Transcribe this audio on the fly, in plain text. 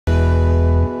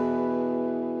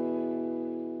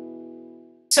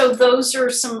So those are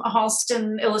some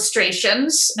Halston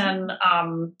illustrations, and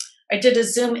I did a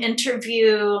Zoom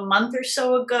interview a month or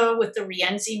so ago with the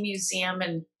Rienzi Museum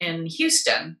in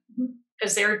Houston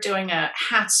because they were doing a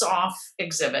hats off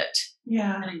exhibit.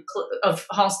 Yeah. Of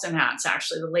Halston hats,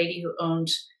 actually. The lady who owned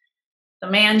the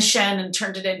mansion and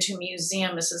turned it into a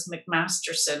museum, Mrs.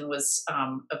 McMasterson, was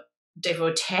a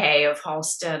devotee of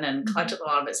Halston and collected a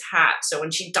lot of his hats. So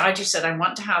when she died, she said, I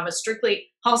want to have a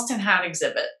strictly Halston hat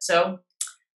exhibit. So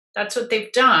that's what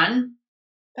they've done.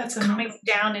 That's coming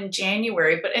down in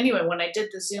January. But anyway, when I did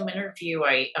the Zoom interview,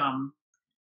 I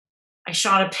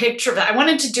shot a picture of it. I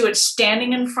wanted to do it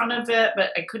standing in front of it, but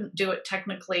I couldn't do it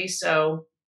technically. So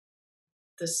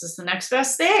this is the next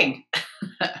best thing.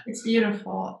 It's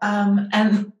beautiful.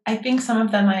 And I think some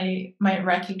of them I might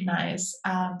recognize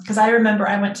because I remember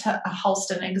I went to a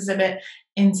Halston exhibit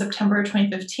in September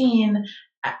 2015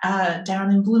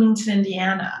 down in Bloomington,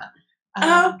 Indiana.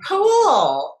 Oh,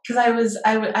 cool! Because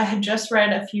I had just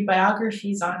read a few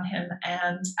biographies on him,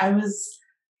 and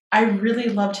I really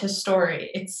loved his story.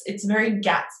 It's very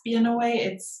Gatsby in a way.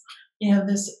 It's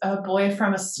this boy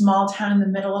from a small town in the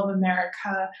middle of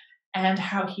America, and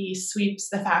how he sweeps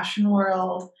the fashion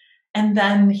world, and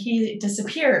then he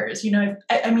disappears.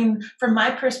 I mean, from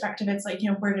my perspective, it's like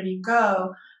where did he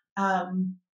go?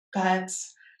 But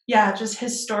yeah, just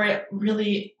his story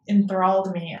really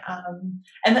enthralled me.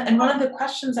 And one of the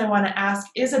questions I want to ask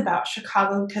is about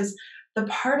Chicago, because the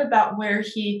part about where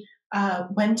he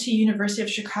went to University of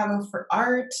Chicago for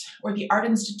art, or the Art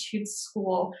Institute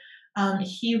School,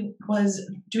 he was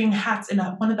doing hats in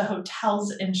one of the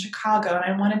hotels in Chicago,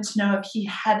 and I wanted to know if he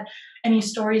had any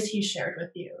stories he shared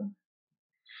with you.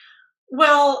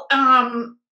 Well,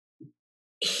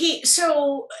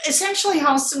 so essentially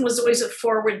Halston was always a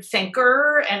forward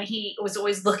thinker, and he was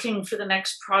always looking for the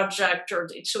next project,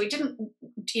 so he didn't,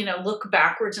 look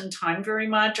backwards in time very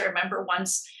much. I remember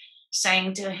once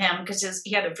saying to him, because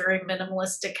he had a very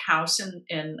minimalistic house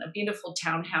in a beautiful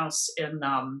townhouse in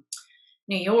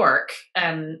New York,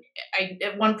 and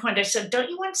at one point I said, don't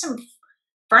you want some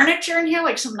furniture in here,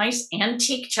 like some nice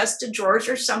antique chest of drawers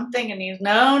or something? And he's,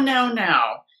 no.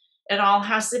 It all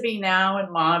has to be now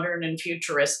and modern and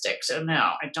futuristic. So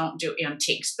no, I don't do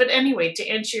antiques. But anyway, to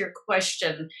answer your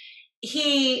question,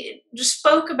 he just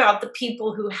spoke about the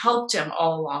people who helped him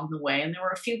all along the way. And there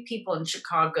were a few people in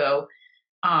Chicago,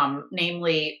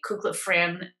 namely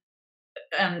Fran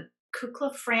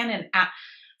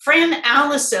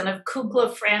Allison of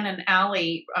Kukla, Fran and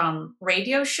Allie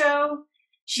radio show.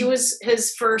 She was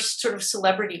his first sort of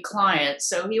celebrity client.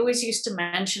 So he always used to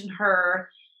mention her.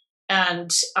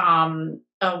 And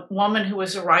a woman who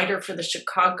was a writer for the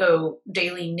Chicago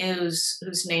Daily News,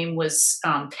 whose name was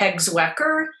Peg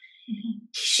Zwecker,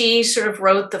 she sort of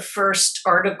wrote the first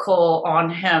article on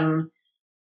him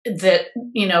that,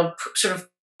 sort of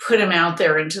put him out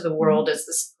there into the world as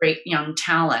this great young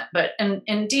talent. But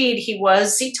indeed, he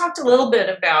talked a little bit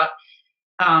about,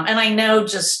 and I know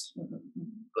just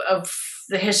of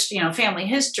the history, family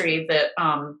history, that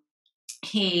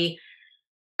he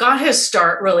got his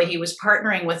start, really. He was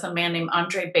partnering with a man named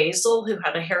Andre Basil, who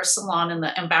had a hair salon in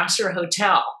the Ambassador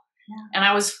Hotel. Yeah. And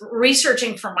I was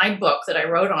researching for my book that I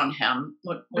wrote on him,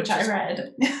 which I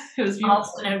read. It was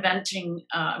beautiful. Inventing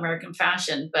American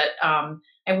Fashion. But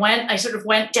I sort of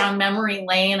went down memory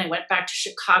lane. I went back to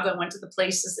Chicago. I went to the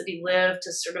places that he lived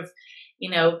to sort of,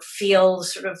 feel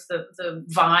sort of the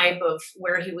vibe of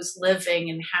where he was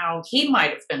living and how he might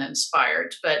have been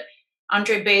inspired. But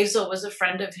Andre Basil was a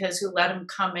friend of his who let him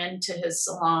come into his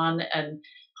salon, and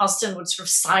Halston would sort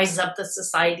of size up the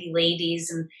society ladies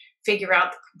and figure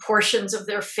out the proportions of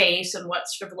their face and what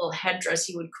sort of little headdress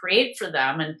he would create for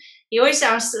them. And he always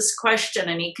asked this question,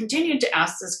 and he continued to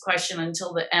ask this question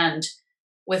until the end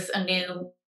with a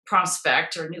new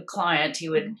prospect or a new client. He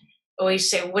would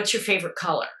always say, what's your favorite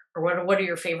color? Or what are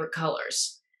your favorite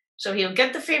colors? So he would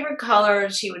get the favorite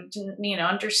colors. He would,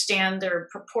 understand their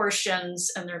proportions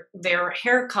and their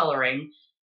hair coloring.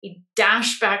 He'd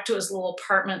dash back to his little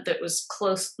apartment that was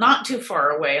close, not too far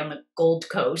away on the Gold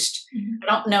Coast. I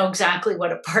don't know exactly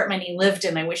what apartment he lived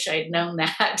in. I wish I had known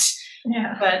that.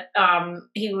 Yeah. But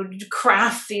he would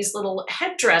craft these little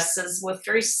headdresses with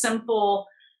very simple,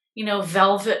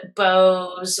 velvet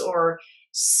bows or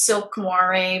silk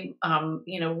moire,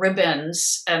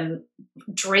 ribbons, and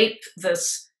drape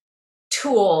this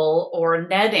tulle or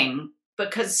netting,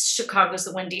 because Chicago's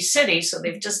the Windy City, so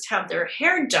they've just had their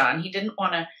hair done. He didn't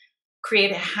want to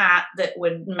create a hat that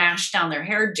would mash down their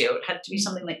hairdo. It had to be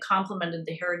something that complemented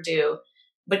the hairdo,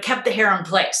 but kept the hair in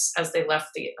place as they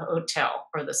left the hotel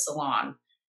or the salon.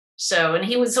 So, and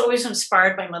he was always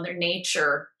inspired by Mother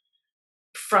Nature.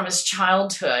 from his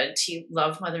childhood. He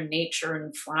loved Mother Nature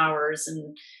and flowers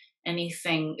and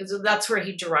anything. So that's where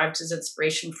he derived his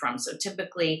inspiration from. So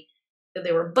typically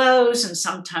they were bows, and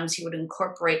sometimes he would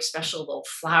incorporate special little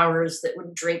flowers that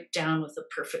would drape down with a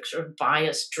perfect sort of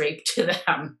bias drape to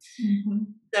them. Mm-hmm.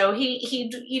 So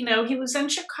he was in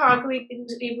Chicago.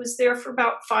 He was there for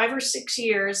about 5 or 6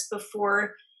 years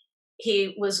before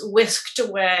he was whisked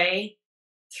away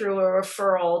through a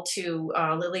referral to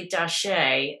Lily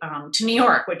Daché to New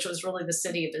York, which was really the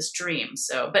city of his dreams.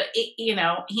 So, but he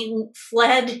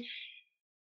fled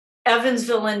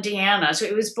Evansville, Indiana. So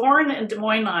he was born in Des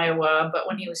Moines, Iowa, but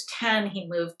when he was 10, he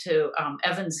moved to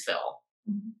Evansville.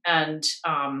 Mm-hmm. And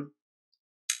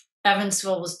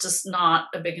Evansville was just not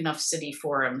a big enough city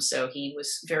for him. So he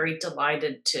was very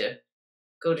delighted to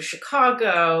go to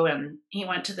Chicago, and he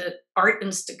went to the Art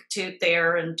Institute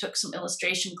there and took some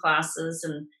illustration classes.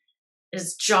 And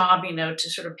his job, to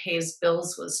sort of pay his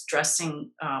bills was dressing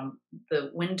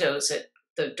the windows at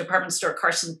the department store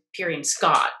Carson, Peary and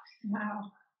Scott.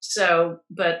 Wow. So,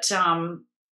 but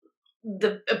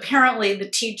apparently the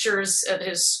teachers at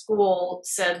his school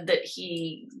said that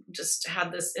he just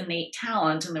had this innate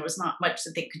talent and there was not much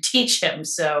that they could teach him.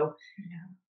 So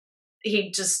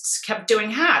he just kept doing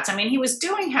hats. I mean, he was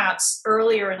doing hats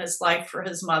earlier in his life for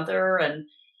his mother and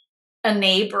a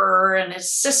neighbor and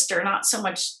his sister, not so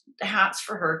much hats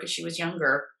for her because she was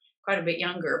younger, quite a bit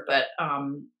younger. But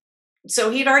so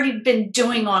he'd already been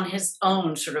doing on his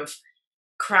own, sort of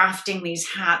crafting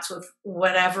these hats with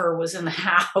whatever was in the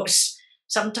house.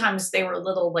 Sometimes they were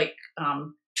little like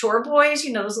chore boys,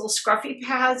 those little scruffy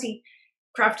pads. He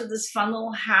crafted this fun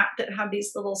little hat that had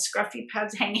these little scruffy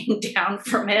pads hanging down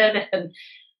from it, and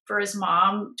for his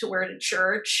mom to wear to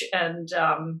church. And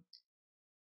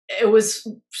it was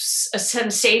a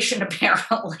sensation,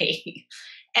 apparently.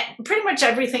 And pretty much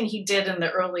everything he did in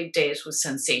the early days was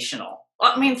sensational.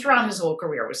 I mean, throughout his whole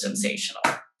career was sensational.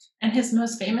 And his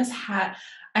most famous hat,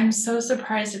 I'm so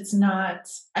surprised it's not,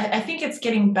 I think it's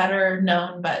getting better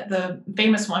known, but the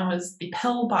famous one was the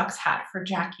pillbox hat for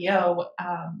Jackie O.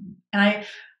 And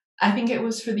I think it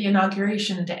was for the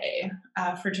inauguration day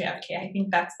for JFK. I think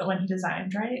that's the one he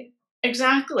designed, right?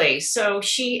 Exactly. So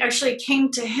she actually came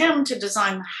to him to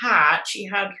design the hat. She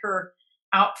had her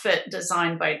outfit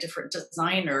designed by a different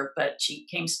designer, but she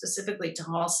came specifically to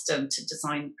Halston to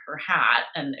design her hat.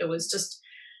 And it was just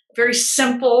very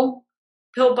simple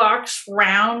pillbox,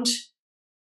 round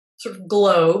sort of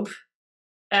globe,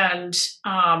 and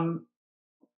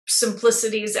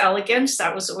simplicity is elegance.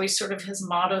 That was always sort of his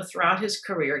motto throughout his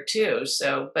career too.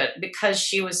 So, but because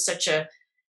she was such a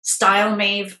style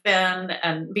maven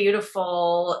and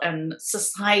beautiful and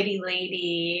society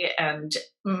lady and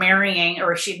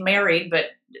she'd married, but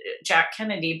Jack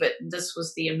Kennedy, but this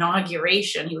was the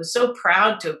inauguration. He was so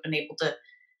proud to have been able to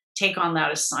take on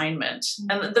that assignment.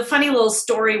 And the funny little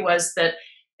story was that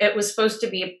it was supposed to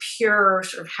be a pure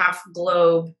sort of half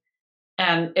globe,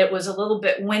 and it was a little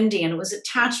bit windy, and it was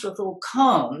attached with little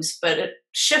combs, but it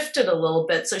shifted a little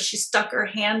bit. So she stuck her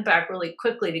hand back really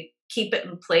quickly to keep it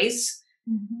in place.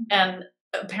 Mm-hmm. And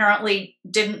apparently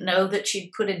didn't know that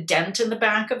she'd put a dent in the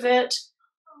back of it.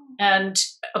 And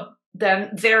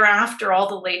then thereafter, all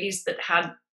the ladies that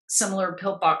had similar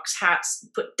pillbox hats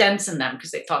put dents in them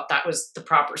because they thought that was the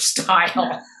proper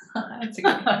style.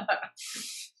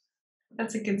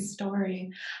 That's a good story.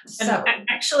 So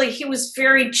actually, he was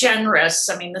very generous.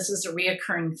 I mean, this is a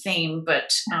reoccurring theme,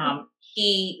 but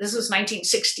this was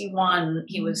 1961.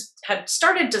 He had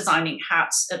started designing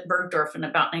hats at Bergdorf in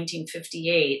about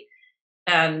 1958,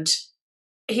 and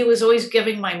he was always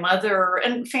giving my mother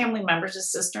and family members,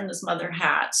 his sister and his mother,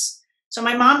 hats. So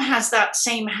my mom has that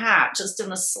same hat, just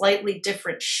in a slightly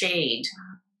different shade.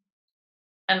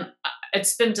 And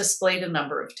it's been displayed a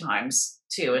number of times,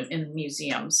 too, in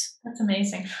museums. That's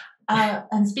amazing.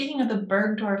 And speaking of the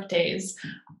Bergdorf days,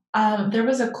 there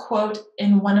was a quote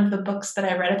in one of the books that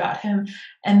I read about him.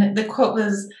 And the quote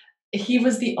was, he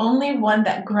was the only one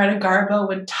that Greta Garbo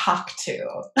would talk to.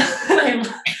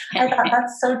 I thought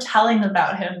that's so telling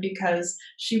about him, because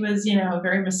she was,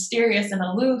 very mysterious and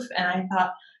aloof. And I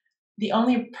thought, the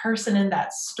only person in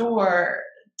that store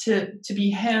to be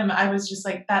him, I was just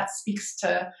like, that speaks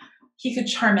to, he could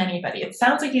charm anybody. It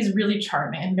sounds like he's really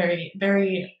charming and very,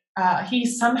 very, he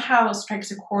somehow strikes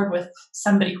a chord with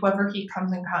somebody, whoever he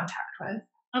comes in contact with.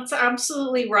 That's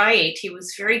absolutely right. He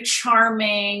was very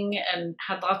charming and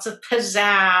had lots of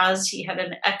pizzazz. He had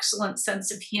an excellent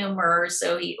sense of humor.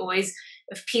 So he always,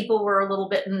 if people were a little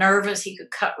bit nervous, he could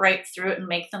cut right through it and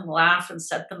make them laugh and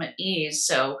set them at ease.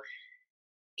 So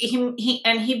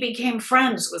he became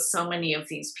friends with so many of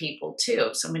these people too,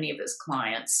 so many of his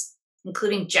clients,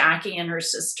 including Jackie and her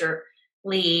sister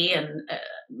Lee and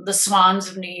the Swans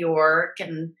of New York,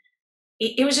 and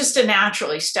he was just a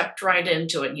natural. He stepped right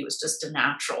into it, and he was just a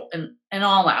natural in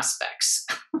all aspects.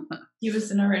 He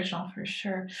was an original for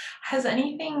sure. Has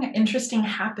anything interesting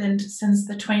happened since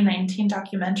the 2019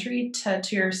 documentary to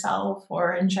yourself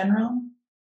or in general?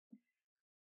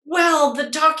 Well, the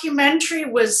documentary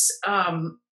was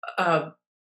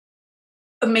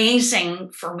amazing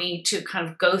for me to kind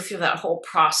of go through that whole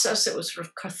process. It was sort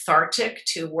of cathartic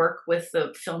to work with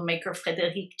the filmmaker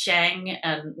Frédéric Chang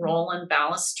and Roland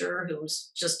Ballister, who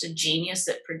was just a genius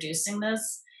at producing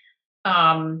this.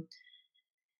 Um,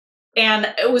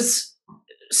 and it was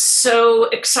so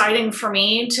exciting for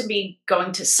me to be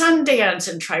going to Sundance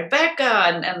and Tribeca,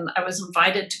 and I was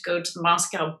invited to go to the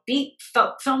Moscow Beat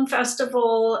Film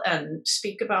Festival and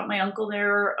speak about my uncle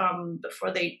there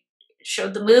before they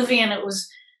showed the movie. And it was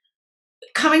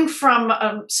coming from,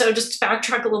 so just to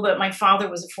backtrack a little bit, my father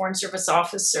was a Foreign Service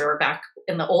officer back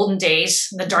in the olden days,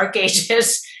 in the dark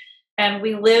ages, and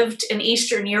we lived in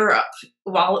Eastern Europe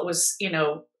while it was,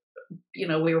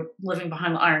 we were living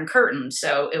behind the Iron Curtain.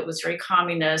 So it was very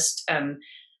communist and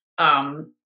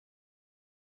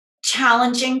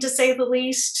challenging, to say the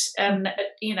least. And,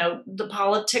 the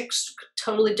politics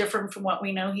totally different from what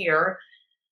we know here.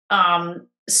 And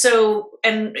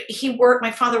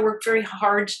my father worked very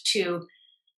hard to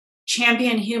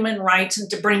champion human rights and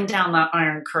to bring down that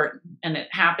Iron Curtain. And it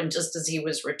happened just as he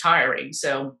was retiring.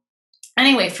 So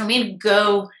anyway, for me to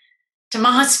go to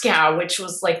Moscow, which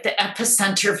was like the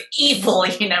epicenter of evil,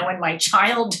 in my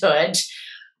childhood.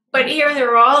 But here there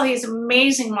were all these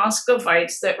amazing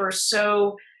Muscovites that were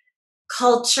so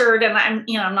cultured, and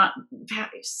I'm not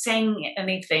saying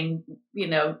anything,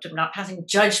 I'm not passing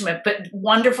judgment, but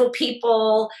wonderful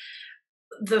people.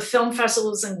 The film festival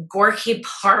was in Gorky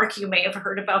Park. You may have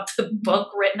heard about the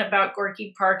book written about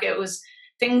Gorky Park.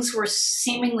 Things were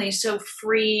seemingly so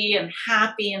free and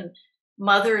happy, and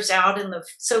mothers out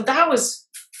so that was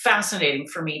fascinating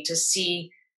for me to see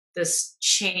this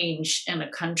change in a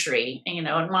country. And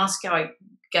Moscow, I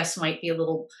guess, might be a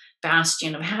little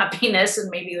bastion of happiness,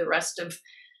 and maybe the rest of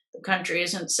the country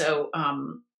isn't so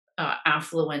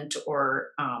affluent or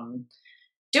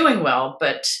doing well.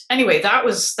 But anyway, that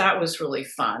was really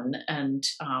fun. And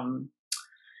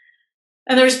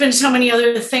there's been so many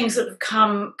other things that have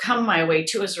come my way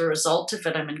too as a result of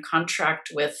it. I'm in contract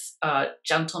with a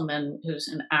gentleman who's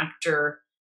an actor.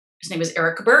 His name is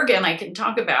Eric Bergen. I can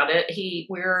talk about it.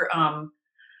 We're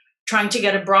trying to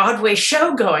get a Broadway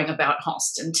show going about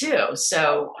Halston too.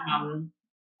 So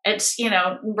it's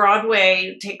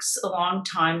Broadway takes a long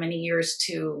time, many years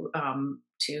to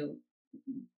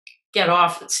get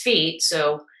off its feet.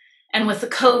 So. And with the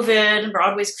COVID,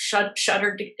 Broadway's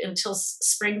shuttered until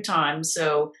springtime.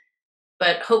 So,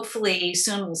 but hopefully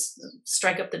soon we'll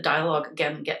strike up the dialogue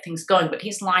again and get things going. But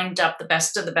he's lined up the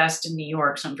best of the best in New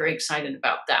York, so I'm very excited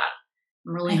about that.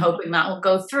 I'm really hoping that will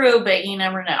go through, but you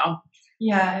never know.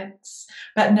 Yeah,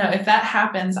 but no, if that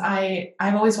happens, I've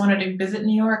always wanted to visit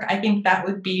New York. I think that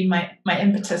would be my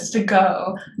impetus to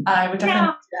go. I would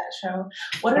definitely do that show.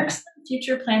 What are some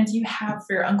future plans you have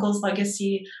for your uncle's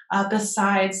legacy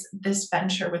besides this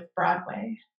venture with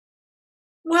Broadway?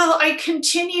 Well, I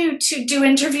continue to do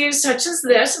interviews such as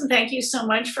this, and thank you so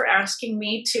much for asking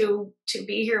me to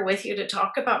be here with you to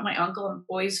talk about my uncle. I'm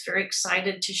always very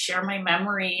excited to share my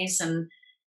memories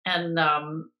and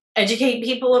educate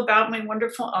people about my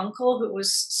wonderful uncle, who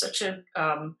was such a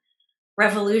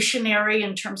revolutionary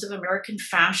in terms of American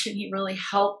fashion. He really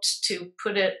helped to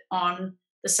put it on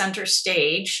the center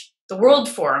stage, the World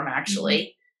Forum,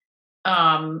 actually.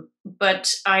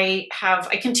 But I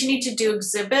continue to do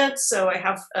exhibits. So I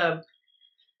have,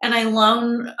 and I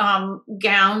loan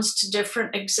gowns to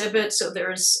different exhibits. So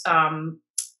there's,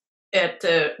 at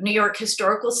the New York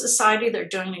Historical Society, they're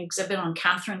doing an exhibit on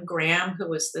Katharine Graham, who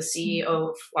was the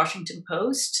CEO of Washington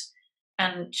Post,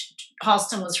 and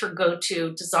Halston was her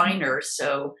go-to designer.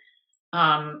 So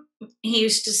he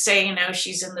used to say,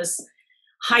 she's in this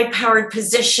high-powered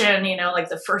position, like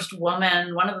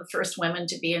one of the first women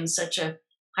to be in such a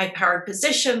high-powered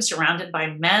position, surrounded by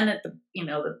men at the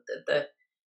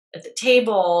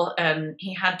table, and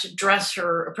he had to dress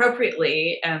her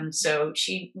appropriately. And so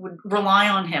she would rely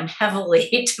on him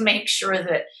heavily to make sure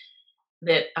that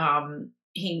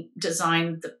he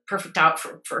designed the perfect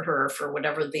outfit for her for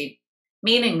whatever the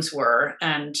meanings were.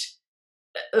 And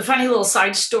the funny little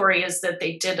side story is that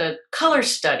they did a color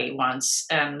study once,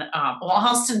 and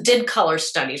Halston did color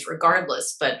studies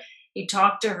regardless, but he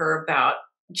talked to her about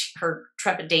her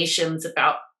trepidations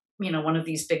about, one of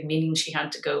these big meetings she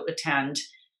had to go attend,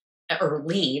 or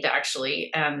lead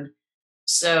actually. And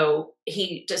So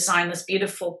he designed this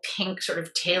beautiful pink sort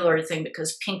of tailored thing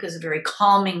because pink is a very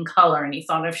calming color. And he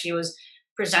thought if she was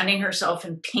presenting herself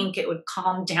in pink, it would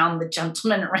calm down the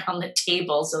gentlemen around the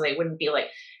table so they wouldn't be like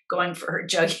going for her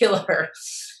jugular.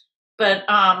 But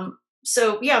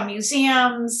so yeah,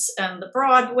 museums and the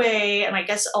Broadway, and I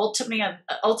guess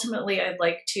ultimately I'd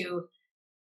like to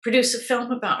produce a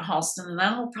film about Halston, and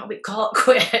then I'll probably call it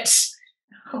quits.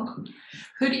 Oh.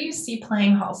 Who do you see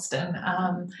playing Halston?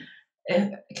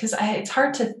 Because it's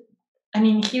hard to, I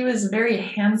mean, he was very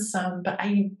handsome, but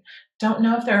I don't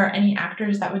know if there are any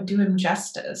actors that would do him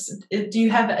justice. Do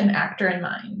you have an actor in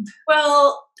mind?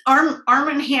 Well,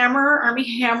 Armie Hammer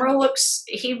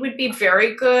he would be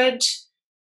very good.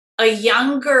 A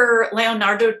younger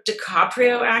Leonardo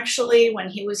DiCaprio, actually, when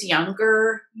he was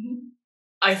younger,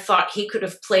 I thought he could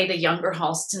have played a younger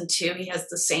Halston too. He has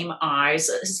the same eyes.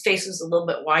 His face is a little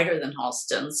bit wider than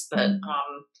Halston's, but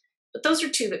those are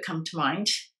two that come to mind.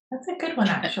 That's a good one,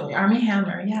 actually. Armie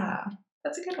Hammer, yeah,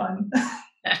 that's a good one.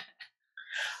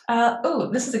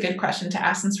 This is a good question to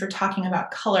ask since we're talking about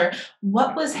color.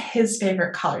 What was his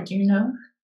favorite color? Do you know?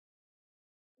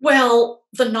 Well,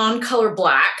 the non-color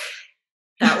black.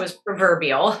 That was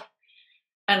proverbial.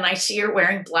 And I see you're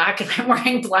wearing black, and I'm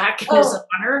wearing black in his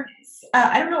honor.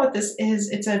 I don't know what this is.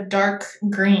 It's a dark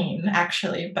green,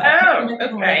 actually. But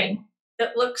okay. It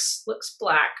looks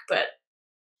black, but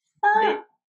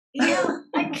yeah,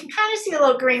 I can kind of see a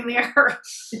little green there.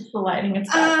 It's the lighting.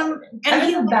 It's and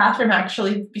I'm in the bathroom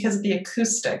actually because of the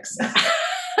acoustics.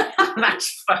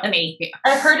 That's funny.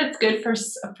 I've heard it's good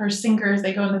for singers.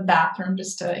 They go in the bathroom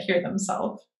just to hear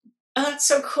themselves. Oh, that's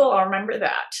so cool. I'll remember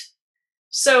that.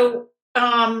 So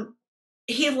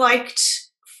he liked,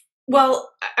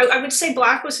 well, I would say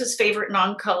black was his favorite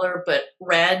non-color, but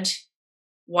red,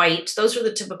 white, those were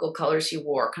the typical colors he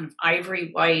wore, kind of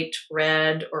ivory white,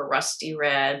 red, or rusty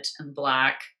red, and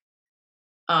black.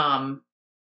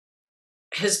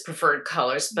 His preferred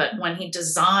colors. But when he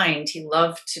designed, he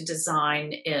loved to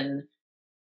design in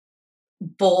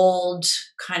bold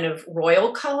kind of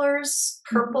royal colors,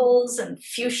 purples and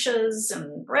fuchsias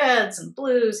and reds and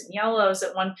blues and yellows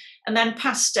at one, and then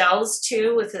pastels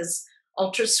too. With his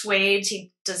ultra suede,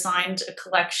 he designed a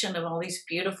collection of all these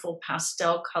beautiful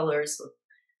pastel colors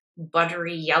with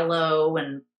buttery yellow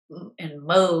and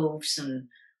mauves and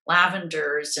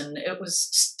lavenders, and it was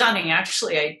stunning.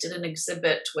 Actually, I did an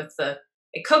exhibit I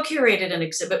co-curated an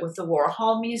exhibit with the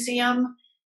Warhol Museum,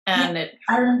 and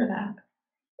I remember that.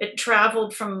 It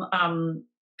traveled from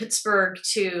Pittsburgh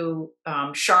to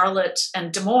Charlotte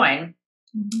and Des Moines,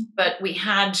 but we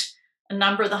had the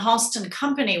Halston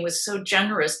Company was so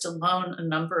generous to loan a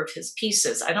number of his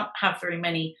pieces. I don't have very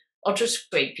many ultra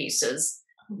suede pieces,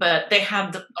 but they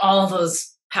had all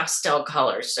those pastel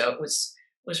colors, so it was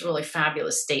really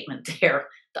fabulous statement there.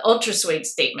 The ultra suede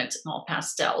statement in all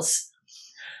pastels.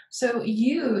 So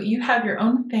you have your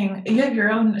own thing. You have your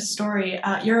own story.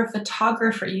 You're a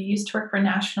photographer. You used to work for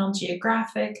National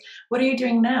Geographic. What are you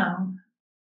doing now?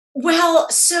 Well,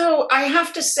 so I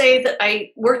have to say that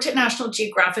I worked at National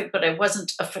Geographic, but I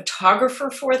wasn't a photographer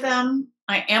for them.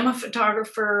 I am a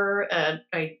photographer.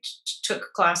 I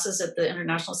took classes at the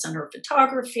International Center of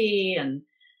Photography and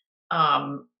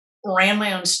ran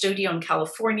my own studio in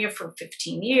California for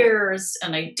 15 years.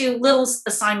 And I do little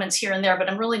assignments here and there, but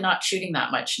I'm really not shooting that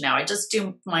much now. I just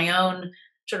do my own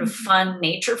sort of fun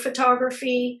nature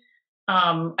photography.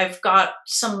 I've got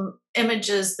some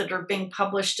images that are being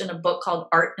published in a book called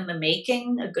Art in the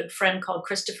Making. A good friend called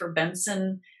Christopher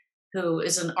Benson, who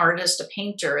is an artist, a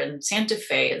painter in Santa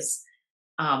Fe, is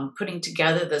putting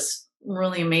together this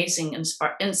really amazing,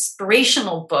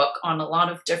 inspirational book on a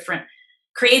lot of different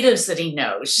creatives that he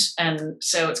knows. And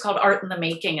so it's called Art in the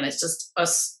Making, and it's just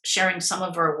us sharing some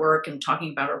of our work and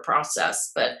talking about our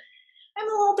process. But I'm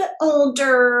a little bit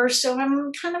older, so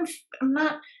I'm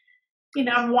not,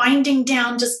 I'm winding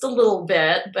down just a little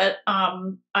bit, but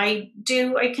I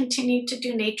continue to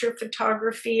do nature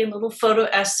photography and little photo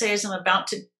essays. I'm about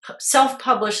to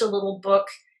self-publish a little book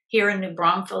here in New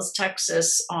Braunfels,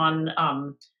 Texas on,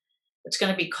 it's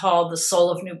going to be called The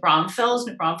Soul of New Braunfels.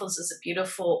 New Braunfels is a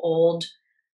beautiful old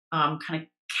kind of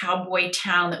cowboy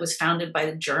town that was founded by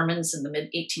the Germans in the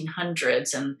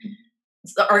mid-1800s. And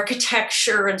the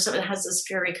architecture, and so it has this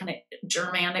very kind of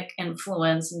Germanic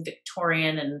influence and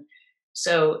Victorian. And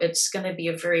so it's going to be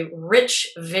a very rich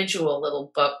visual little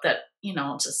book that,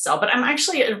 I'll just sell. But I'm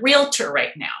actually a realtor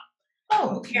right now.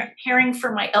 Oh, okay. Caring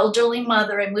for my elderly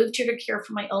mother. I moved here to care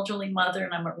for my elderly mother,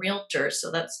 and I'm a realtor.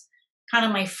 So that's kind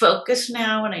of my focus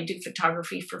now. And I do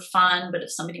photography for fun. But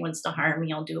if somebody wants to hire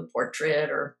me, I'll do a portrait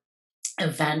or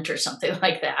event or something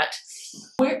like that.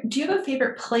 Where do you have a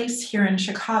favorite place here in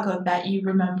Chicago that you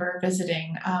remember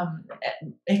visiting?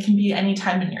 It can be any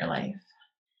time in your life.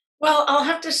 Well, I'll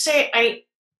have to say,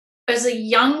 as a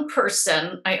young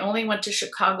person, I only went to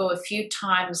Chicago a few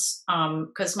times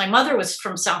because my mother was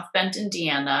from South Bend,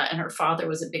 Indiana, and her father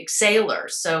was a big sailor.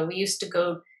 So we used to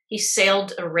go. He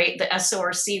sailed the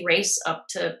SORC race up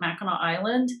to Mackinac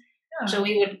Island. Yeah. So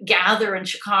we would gather in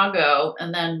Chicago,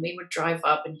 and then we would drive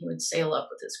up, and he would sail up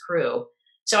with his crew.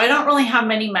 So I don't really have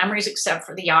many memories except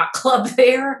for the yacht club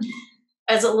there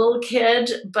as a little kid.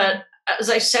 But as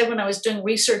I said, when I was doing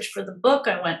research for the book,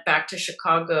 I went back to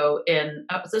Chicago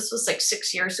this was like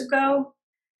 6 years ago,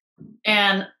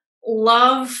 and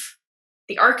love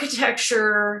the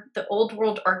architecture, the old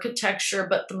world architecture,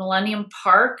 but the Millennium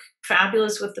Park,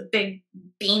 fabulous with the big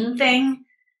bean thing,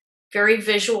 very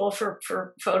visual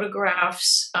for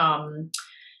photographs. And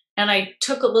I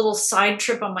took a little side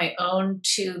trip on my own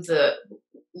to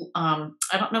I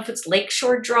don't know if it's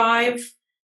Lakeshore Drive,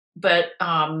 but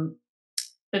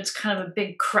it's kind of a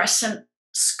big crescent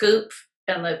scoop,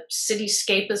 and the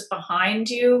cityscape is behind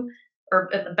you or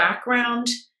in the background.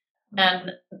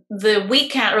 And the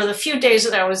weekend or the few days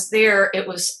that I was there, it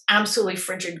was absolutely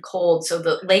frigid cold. So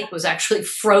the lake was actually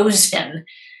frozen,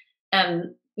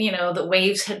 and the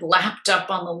waves had lapped up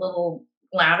on the little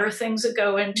ladder things that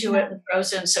go into it and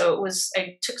frozen. So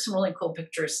I took some really cool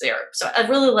pictures there. So I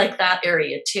really like that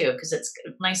area too, because it's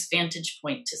a nice vantage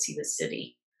point to see the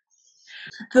city.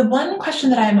 The one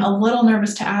question that I'm a little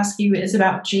nervous to ask you is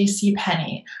about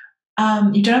JCPenney.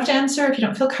 You don't have to answer if you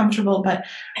don't feel comfortable, but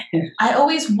I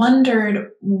always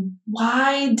wondered,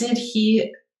 why did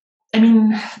he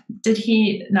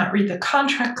not read the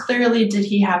contract clearly? Did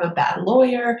he have a bad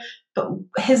lawyer? But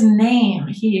his name,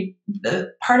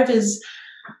 part of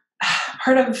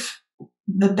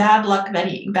the bad luck that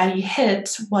he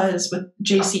hit was with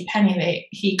JCPenney.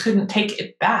 He couldn't take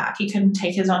it back. He couldn't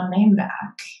take his own name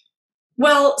back.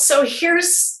 Well, so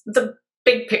here's the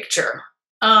big picture.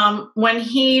 When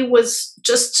he was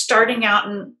just starting out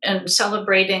and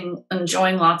celebrating,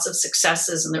 enjoying lots of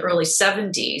successes in the early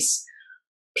 70s,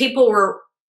 people were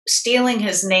stealing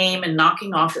his name and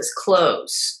knocking off his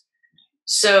clothes.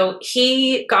 So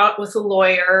he got with a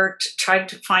lawyer to try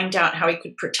to find out how he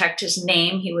could protect his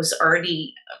name. He was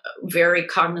already very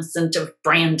cognizant of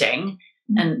branding,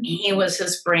 and he was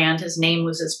his brand. His name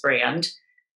was his brand.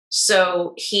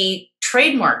 So he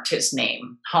trademarked his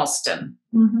name, Halston.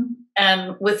 Mm-hmm.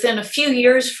 And within a few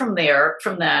years from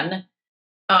then,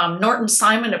 Norton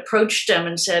Simon approached him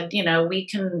and said, we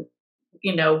can,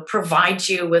 provide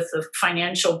you with the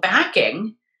financial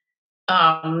backing.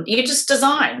 You just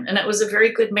design. And it was a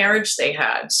very good marriage they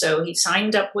had. So he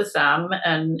signed up with them,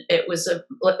 and it was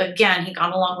he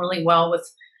got along really well with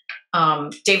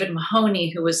David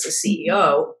Mahoney, who was the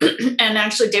CEO. And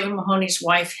actually David Mahoney's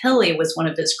wife, Hilly, was one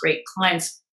of his great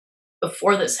clients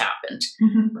before this happened.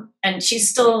 Mm-hmm. And she's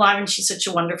still alive, and she's such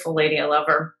a wonderful lady. I love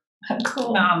her.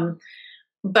 Cool.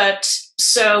 But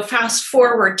so fast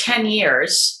forward 10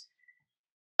 years,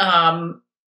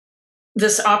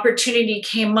 this opportunity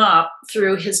came up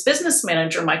through his business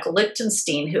manager, Michael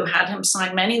Lichtenstein, who had him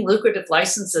sign many lucrative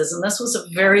licenses. And this was a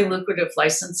very lucrative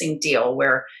licensing deal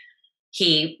where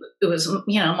it was,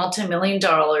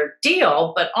 multi-million-dollar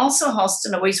deal, but also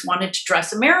Halston always wanted to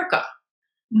dress America.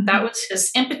 Mm-hmm. That was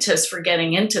his impetus for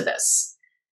getting into this.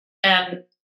 And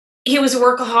he was a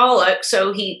workaholic,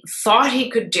 so he thought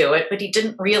he could do it, but he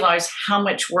didn't realize how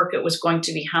much work it was going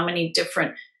to be, how many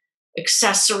different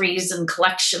accessories and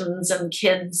collections and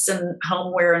kids and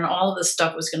homeware and all of this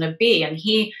stuff was going to be. And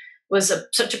he was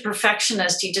such a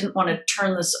perfectionist, he didn't want to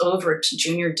turn this over to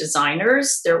junior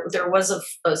designers. There was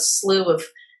a slew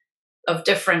of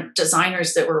different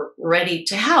designers that were ready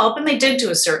to help, and they did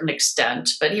to a certain extent,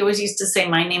 but he always used to say,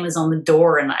 my name is on the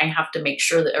door, and I have to make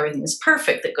sure that everything is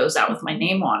perfect that goes out with my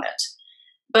name on it.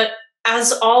 But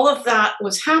as all of that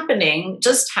was happening in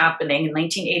June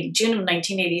of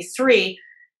 1983,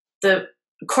 the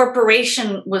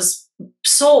corporation was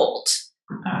sold.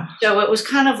 So it was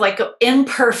kind of like an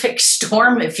imperfect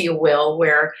storm, if you will,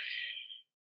 where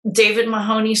David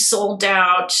Mahoney sold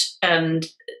out, and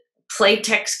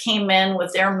Playtex came in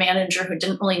with their manager who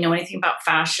didn't really know anything about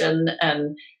fashion,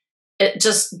 and it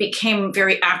just became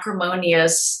very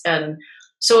acrimonious. And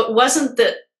so it wasn't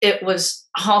that it was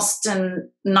Halston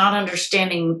not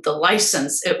understanding the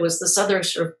license. It was this other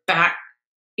sort of back,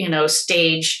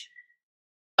 stage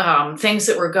things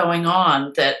that were going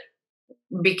on that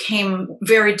became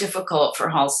very difficult for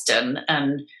Halston.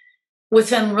 And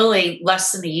within really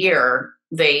less than a year,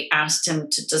 they asked him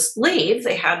to just leave.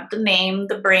 They had the name,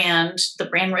 the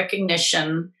brand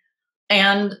recognition,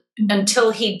 and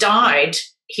until he died,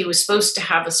 he was supposed to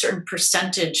have a certain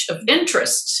percentage of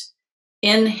interest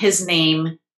in his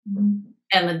name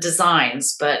and the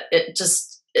designs, but it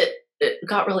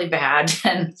got really bad,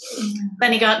 and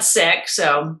then he got sick.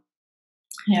 So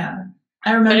yeah,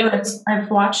 I remember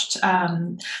I've watched I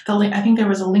think there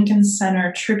was a Lincoln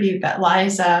Center tribute that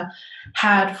Liza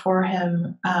had for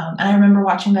him, and I remember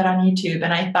watching that on YouTube,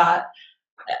 and I thought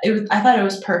it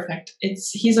was perfect.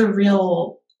 He's a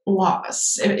real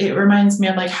loss. It reminds me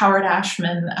of like Howard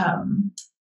Ashman,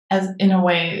 as in a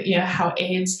way, how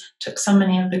AIDS took so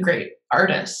many of the great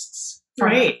artists.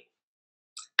 Right.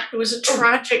 It was a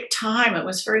tragic time. It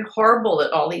was very horrible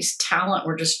that all these talent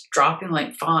were just dropping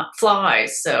like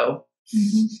flies. So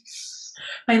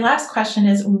my last question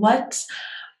is,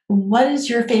 what is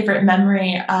your favorite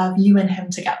memory of you and him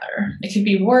together? It could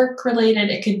be work related.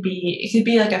 It could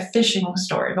be like a fishing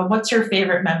story, but what's your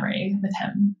favorite memory with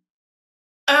him?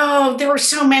 Oh, there were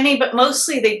so many, but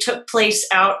mostly they took place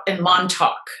out in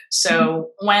Montauk. So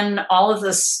when all of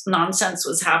this nonsense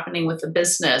was happening with the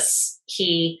business,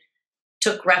 he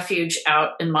took refuge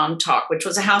out in Montauk, which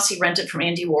was a house he rented from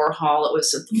Andy Warhol. It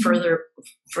was at the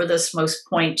furthest most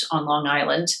point on Long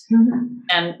Island.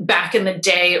 And back in the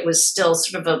day, it was still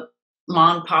sort of a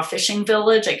mom and pop fishing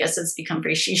village. I guess it's become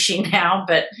very shishi now.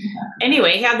 But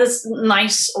anyway, he had this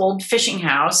nice old fishing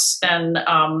house. And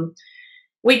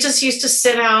we just used to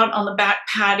sit out on the back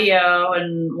patio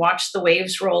and watch the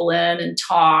waves roll in and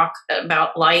talk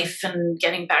about life and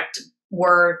getting back to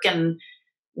work and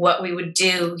what we would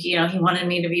do. He wanted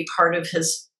me to be part of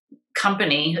his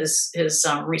company, his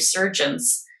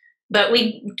resurgence. But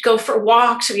we'd go for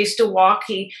walks. We used to walk.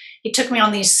 He took me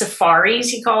on these safaris,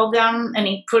 he called them, and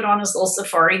he put on his little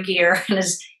safari gear, and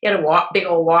he had a big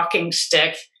old walking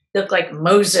stick. He looked like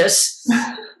Moses.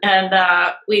 And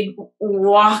we'd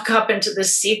walk up into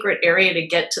this secret area to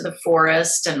get to the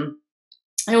forest. And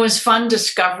it was fun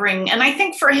discovering. And I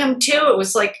think for him too, it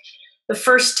was like the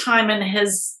first time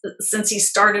since he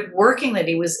started working, that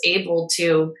he was able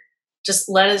to just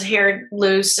let his hair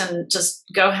loose and just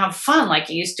go have fun like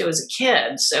he used to as a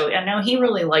kid. So I know he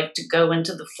really liked to go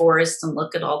into the forest and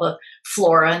look at all the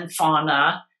flora and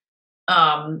fauna.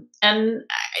 And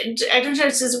I don't know,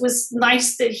 it was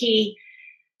nice that he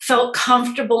felt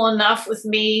comfortable enough with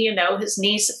me, his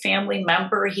niece, a family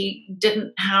member. He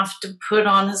didn't have to put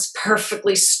on his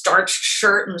perfectly starched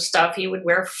shirt and stuff. He would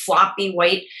wear floppy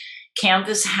white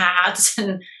canvas hats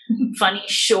and funny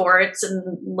shorts and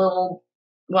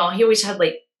he always had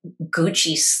like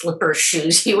Gucci slipper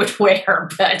shoes he would wear,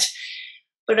 but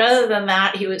other than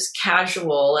that, he was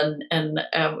casual, and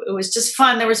it was just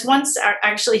fun. There was once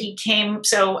actually he came,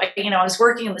 so I was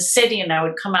working in the city, and I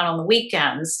would come out on the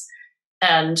weekends,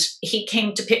 and he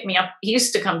came to pick me up. He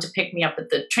used to come to pick me up at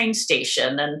the train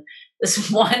station, and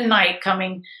this one night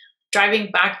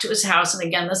driving back to his house, and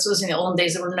again, this was in the old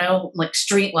days, there were no like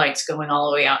street lights going all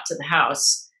the way out to the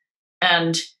house,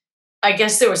 and I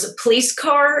guess there was a police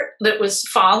car that was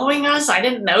following us. I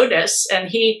didn't notice. And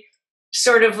he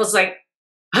sort of was like,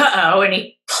 uh-oh. And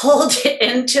he pulled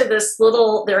into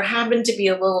there happened to be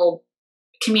a little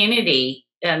community.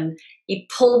 And he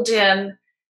pulled in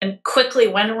and quickly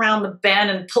went around the bend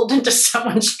and pulled into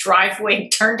someone's driveway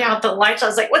and turned out the lights. I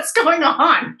was like, what's going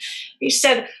on? He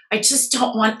said, I just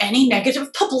don't want any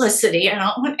negative publicity. I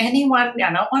don't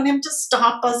want him to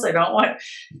stop us.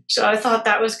 So I thought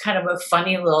that was kind of a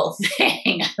funny little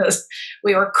thing.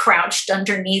 We were crouched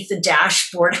underneath the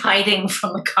dashboard hiding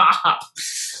from the cop.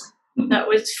 That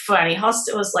was funny.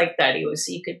 Halston was like that.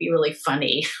 He could be really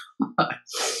funny.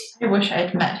 I wish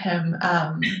I'd met him.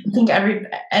 I think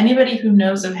anybody who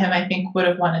knows of him, I think, would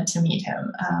have wanted to meet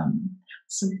him.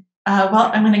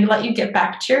 Well, I'm going to let you get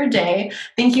back to your day.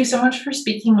 Thank you so much for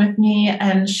speaking with me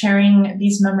and sharing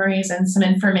these memories and some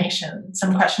information,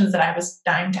 some questions that I was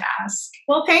dying to ask.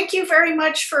 Well, thank you very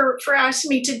much for asking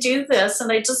me to do this.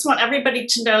 And I just want everybody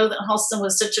to know that Halston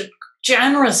was such a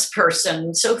generous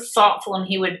person, so thoughtful, and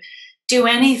he would do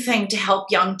anything to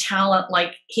help young talent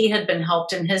like he had been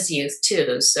helped in his youth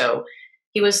too. So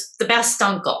he was the best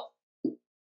uncle.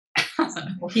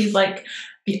 He's like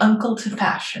the uncle to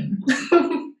fashion.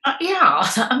 Yeah,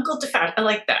 uncle to fashion. I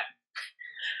like that.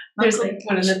 There's like,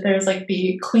 what is it? There's like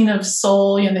the Queen of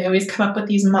Soul. They always come up with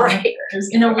these monikers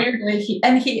in a weird way. He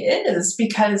is,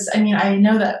 because I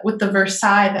know that with the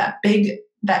Versailles, that big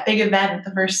event,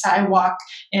 the Versailles Walk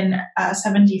in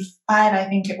 75, I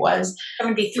think it was.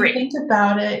 73. If you think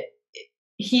about it,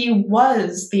 he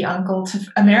was the uncle to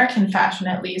American fashion,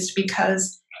 at least,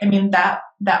 because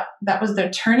that was the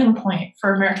turning point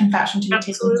for American fashion to be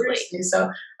taken seriously.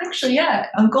 So actually, yeah,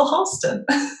 Uncle Halston.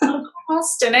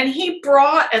 Halston, and he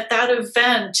brought at that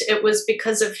event, it was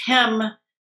because of him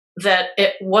that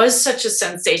it was such a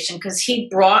sensation, because he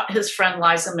brought his friend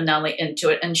Liza Minnelli into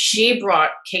it, and she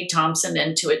brought Kate Thompson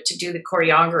into it to do the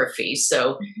choreography.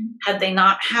 So had they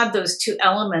not had those two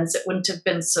elements, it wouldn't have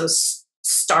been so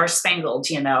star-spangled,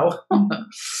 you know.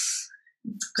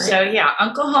 So yeah,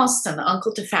 Uncle Halston, the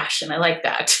uncle to fashion. I like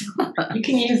that. You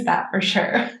can use that for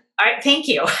sure. Thank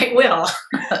you. I will.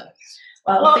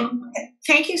 Well,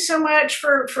 thank you so much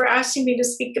for asking me to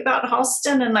speak about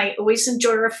Halston, and I always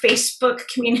enjoy our Facebook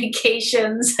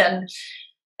communications, and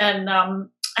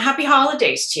happy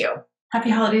holidays to you.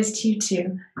 Happy holidays to you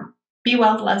too. Be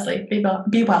well, Lesley.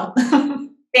 Be well.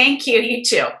 Thank you. You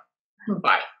too.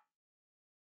 Bye.